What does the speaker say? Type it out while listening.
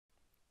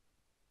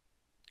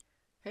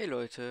Hey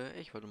Leute,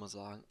 ich wollte mal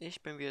sagen,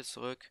 ich bin wieder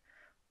zurück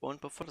und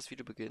bevor das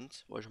Video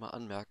beginnt, wollte ich mal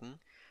anmerken,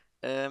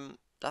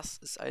 das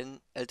ist ein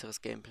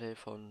älteres Gameplay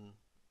von,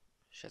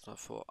 ich schätze mal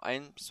vor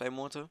 1 bis 2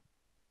 Monate.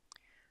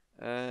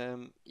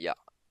 Ja,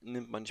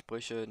 nimmt man die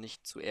Sprüche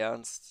nicht zu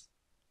ernst,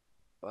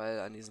 weil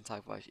an diesem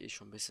Tag war ich eh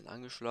schon ein bisschen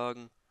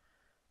angeschlagen.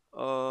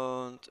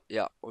 Und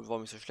ja, und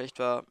warum ich so schlecht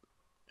war,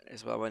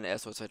 es war meine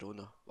erste oder zweite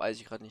Runde, weiß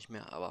ich gerade nicht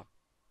mehr, aber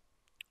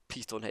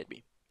please don't hate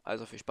me.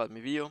 Also viel Spaß mit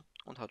dem Video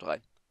und haut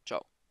rein.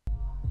 Ciao.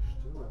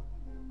 Stimme.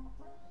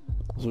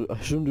 So,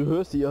 ach stimmt, du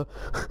hörst sie ja.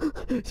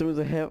 Ich hab mir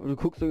so, hä, du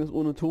guckst irgendwas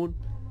ohne Ton.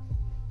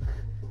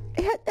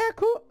 Er hat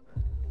Echo.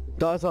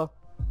 Da ist er.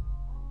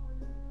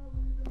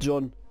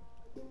 John.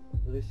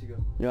 Richtiger.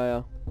 Ja,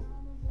 ja.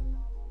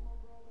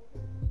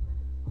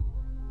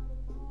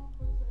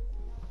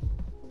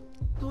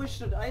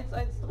 Durchschnitt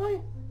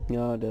 113.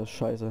 Ja, der ist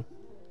scheiße.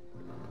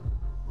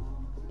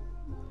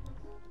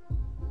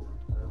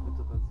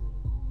 Bitte rasieren.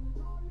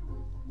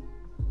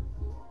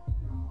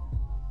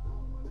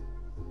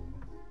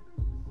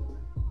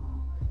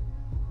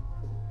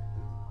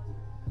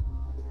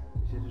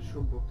 Ich hätte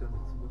schon Bock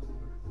damit zu machen.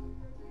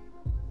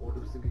 Oh, du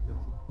bist im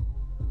Gegnerteam.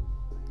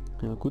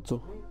 Ja, gut so.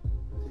 Nein,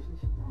 natürlich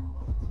nicht.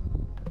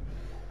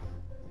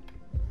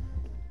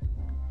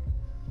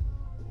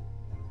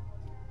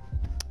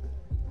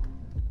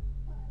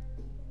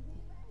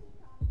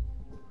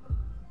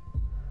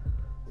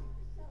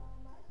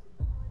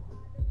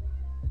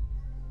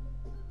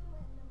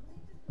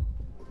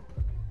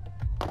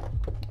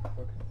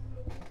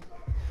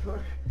 Fuck.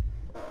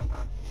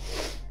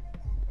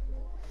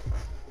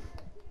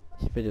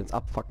 Ich werde jetzt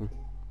abfacken.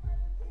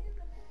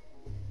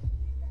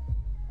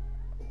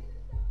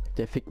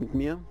 Der fickt mit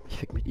mir, ich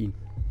fick mit ihm.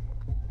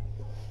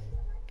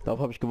 Darauf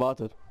habe ich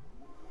gewartet.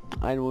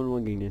 Ein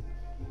 1-1 gegen den.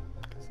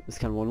 Ist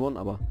kein 1-1,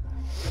 aber...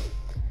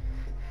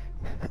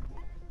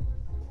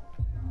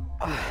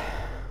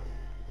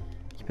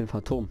 Ich bin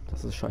Phantom,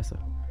 das ist scheiße.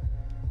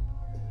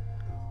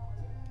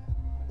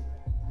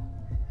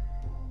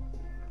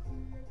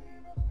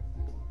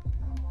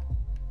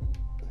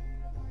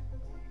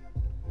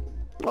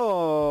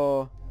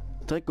 Oh,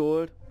 direkt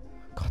geholt.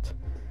 Gott.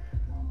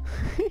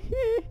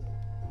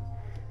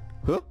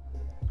 Hä?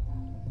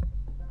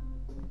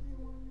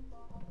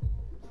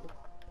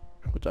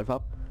 Rutsch einfach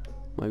ab.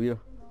 Mal wieder.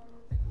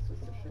 Das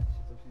ist der Shit, ich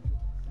hab so viel.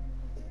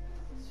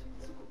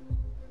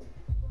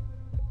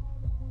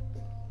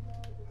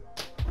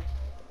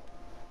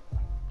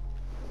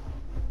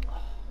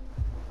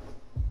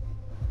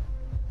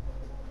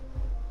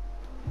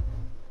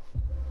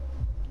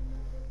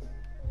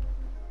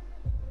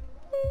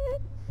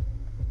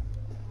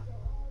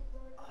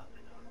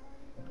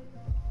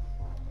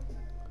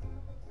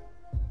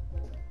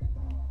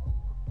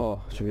 Oh,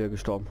 schon wieder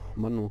gestorben.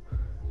 Mann, oh.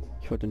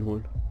 Ich wollte den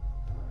holen.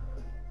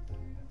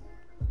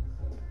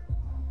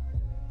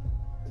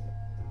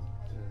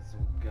 Das wäre so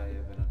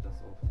geil, wenn er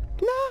das aufnimmt.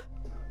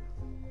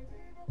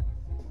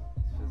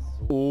 Das wäre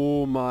so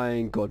Oh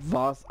mein Gott,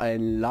 was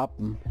ein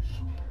Lappen.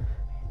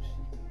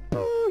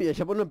 Ja, ich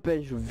habe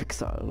unabhängig, du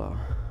Wichser, Alter.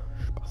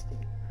 Spaß.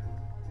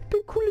 Ich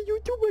bin cooler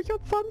YouTuber, ich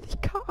hab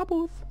 20k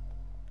Abos.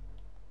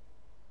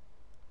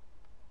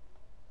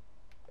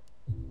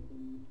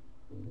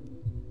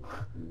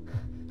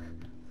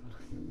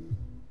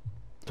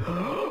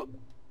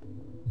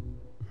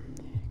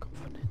 Nee, komm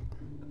von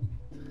hinten.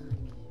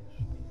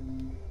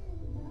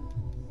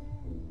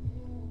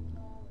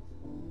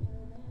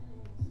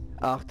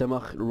 Ach, der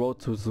macht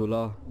Road to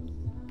Solar.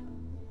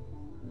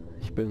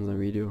 Ich bin in seinem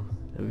Video,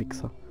 der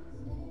Wichser.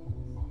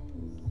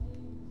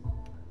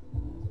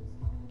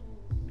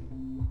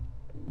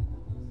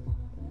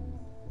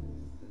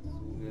 so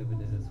geil,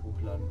 wenn er das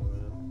hochladen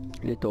würde.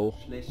 Lädt hoch.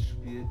 Schlecht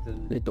spielt,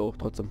 dann Lädt hoch,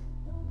 trotzdem.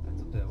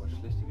 als ob der aber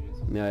schlechte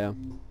Videos hat. Ja, ja.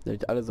 Der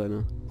lädt alle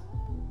seine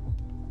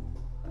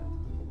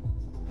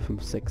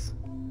 5, 6.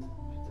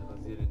 Bitte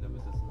rasier den,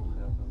 damit das noch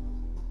härter wird.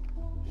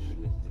 Wie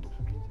schlecht der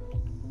gespielt hat.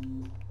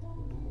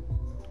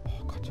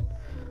 Oh Gott.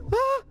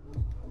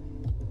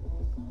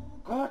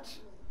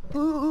 Gott!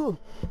 Uh.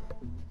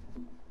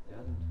 Ja,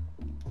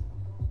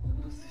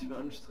 dann musst du dich mal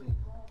anstrengen.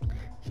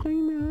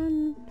 Streng mir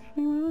an,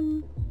 streng mir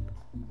an.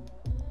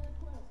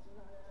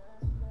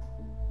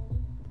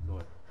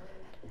 Lol.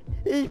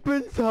 Ich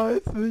bin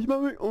scheiße, ich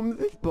mach mich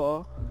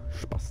unsichtbar.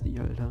 Spasti,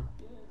 Alter.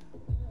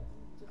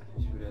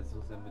 Ich will jetzt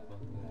so sehr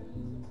mitmachen.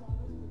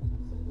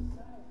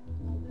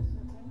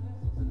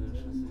 So sind eine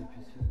Schlüssel die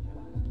Pischen.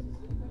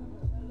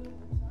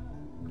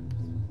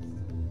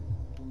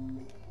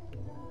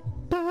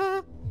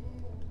 Da.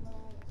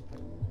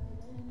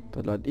 Da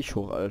lade ich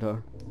hoch,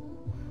 Alter.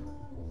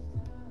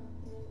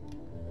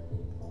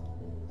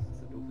 Das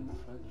ist ja doof, wenn du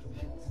falsch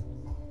spielst.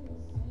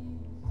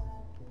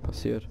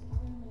 Passiert.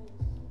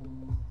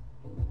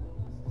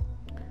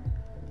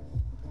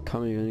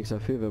 Kann mir ja nichts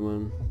dafür, wenn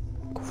man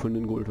von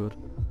den geholt wird.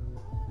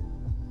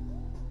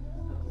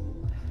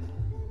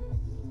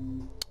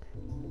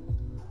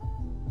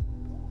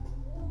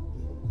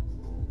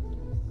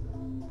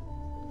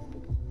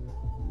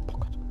 Oh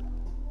Gott.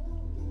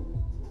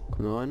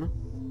 Kommt noch einer?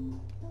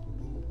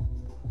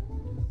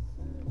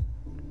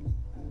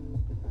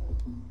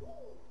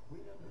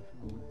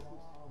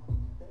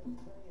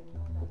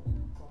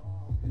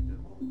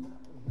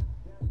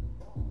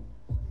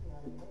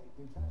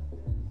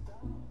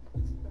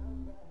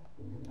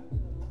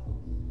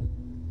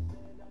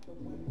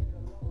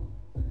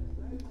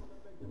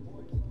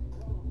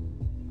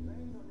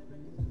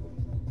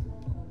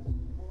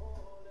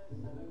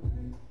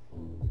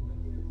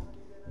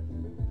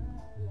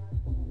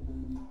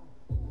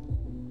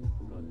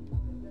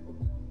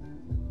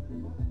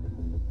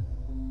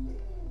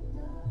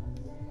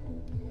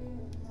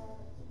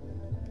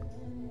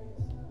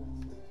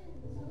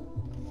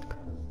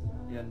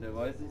 Und der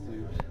weiß nicht so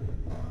gut.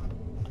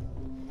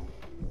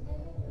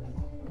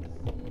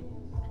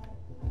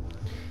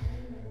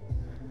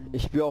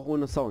 Ich spiele auch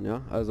ohne Sound,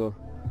 ja? Also...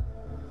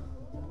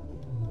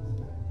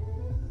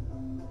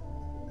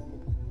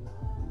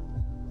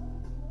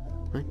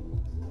 Nein.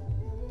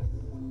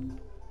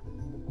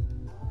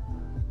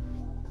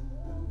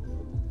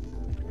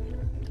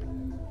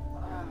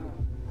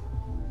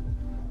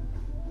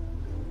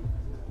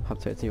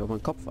 Hab's ja jetzt nicht auf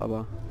meinen Kopf,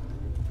 aber...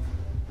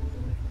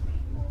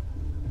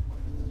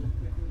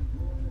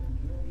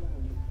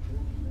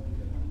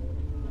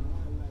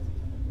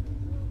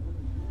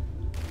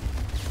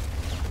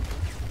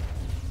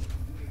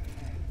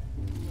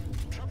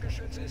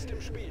 Schockgeschütze ist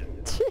im Spiel.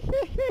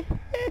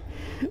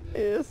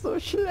 Ist so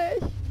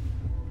schlecht.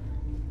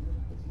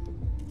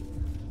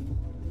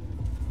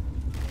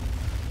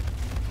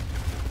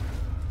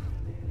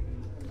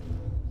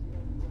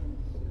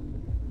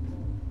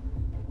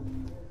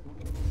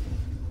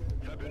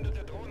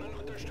 Verbündete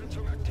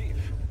Drohnenunterstützung aktiv.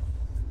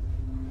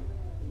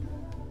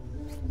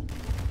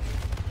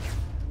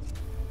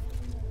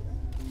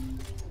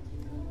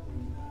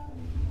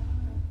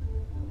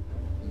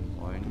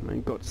 Moin.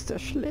 Mein Gott, ist der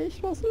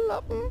schlecht, was ein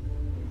Lappen.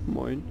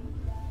 Moin.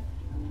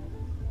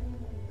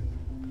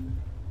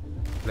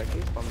 Blackie,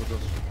 wollen wir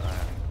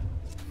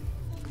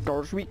das?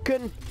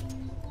 Durchwicken.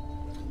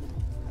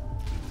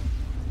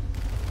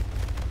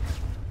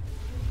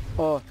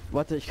 Oh,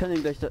 warte, ich kann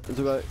den gleich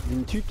sogar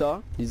den Typ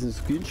da, diesen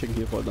Screenshot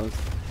hier vor das,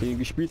 den ich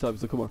gespielt habe.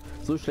 So, guck mal,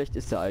 so schlecht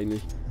ist er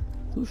eigentlich.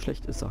 So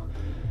schlecht ist er.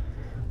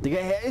 Digga,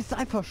 er ist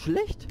einfach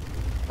schlecht.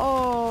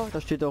 Oh, da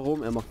steht er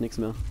rum, er macht nichts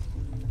mehr.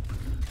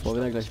 Boah,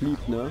 wenn er gleich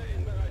liebt, ne?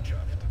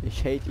 Ich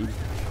hate ihn.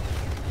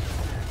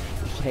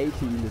 Ich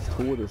hate ihn des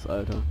Todes,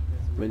 Alter.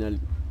 Wenn er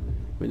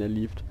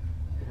liebt.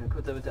 Ja,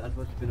 kurz damit der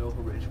Antwort, ich bin auch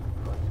im Rage.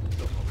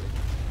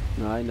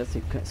 Nein, das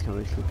kann man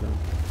nicht gut werden.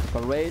 Bei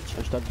Rage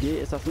anstatt G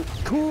ist das ein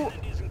Q.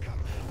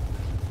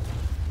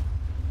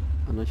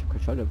 Ah nein, ich hab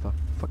keinen Schalldämpfer.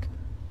 Fuck.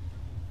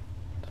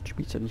 Das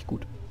spielt ja nicht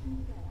gut.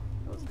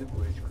 Aus dem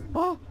Rage.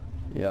 Oh!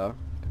 Ja,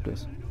 gibt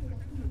es.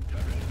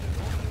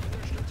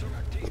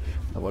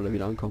 Da wollte er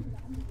wieder ankommen.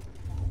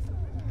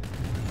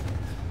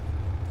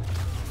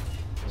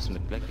 Was ist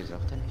mit Blackie?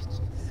 Sagt er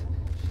nichts?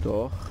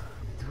 Doch.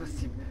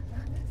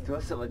 Du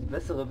hast aber die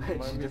bessere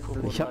Banshee.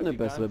 Ich habe eine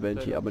bessere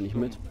Banshee, aber nicht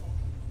mit.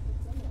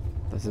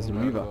 Das ist ein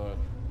Reaver.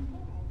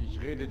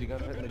 Ich rede die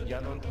ganze Zeit mit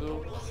Jan und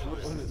so.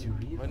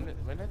 Mein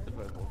letzter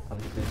Ball. Aber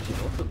die Banshee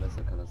auch so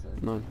besser, kann das sein?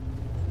 Nein.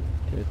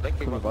 Blackie,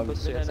 Guck mal, warum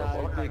bist du jetzt auf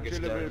online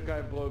Chillable, gestellt?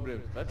 kein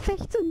Problem. Was?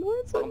 16,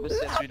 19. Warum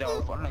bist du jetzt wieder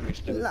auf online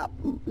gestellt?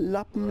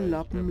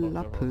 Lappen.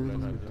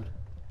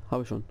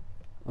 Habe ich schon.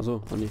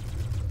 Achso, oh nee.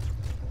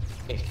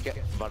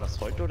 War das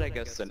heute oder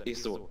gestern?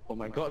 Ich so, oh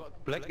mein Gott,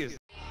 Black ist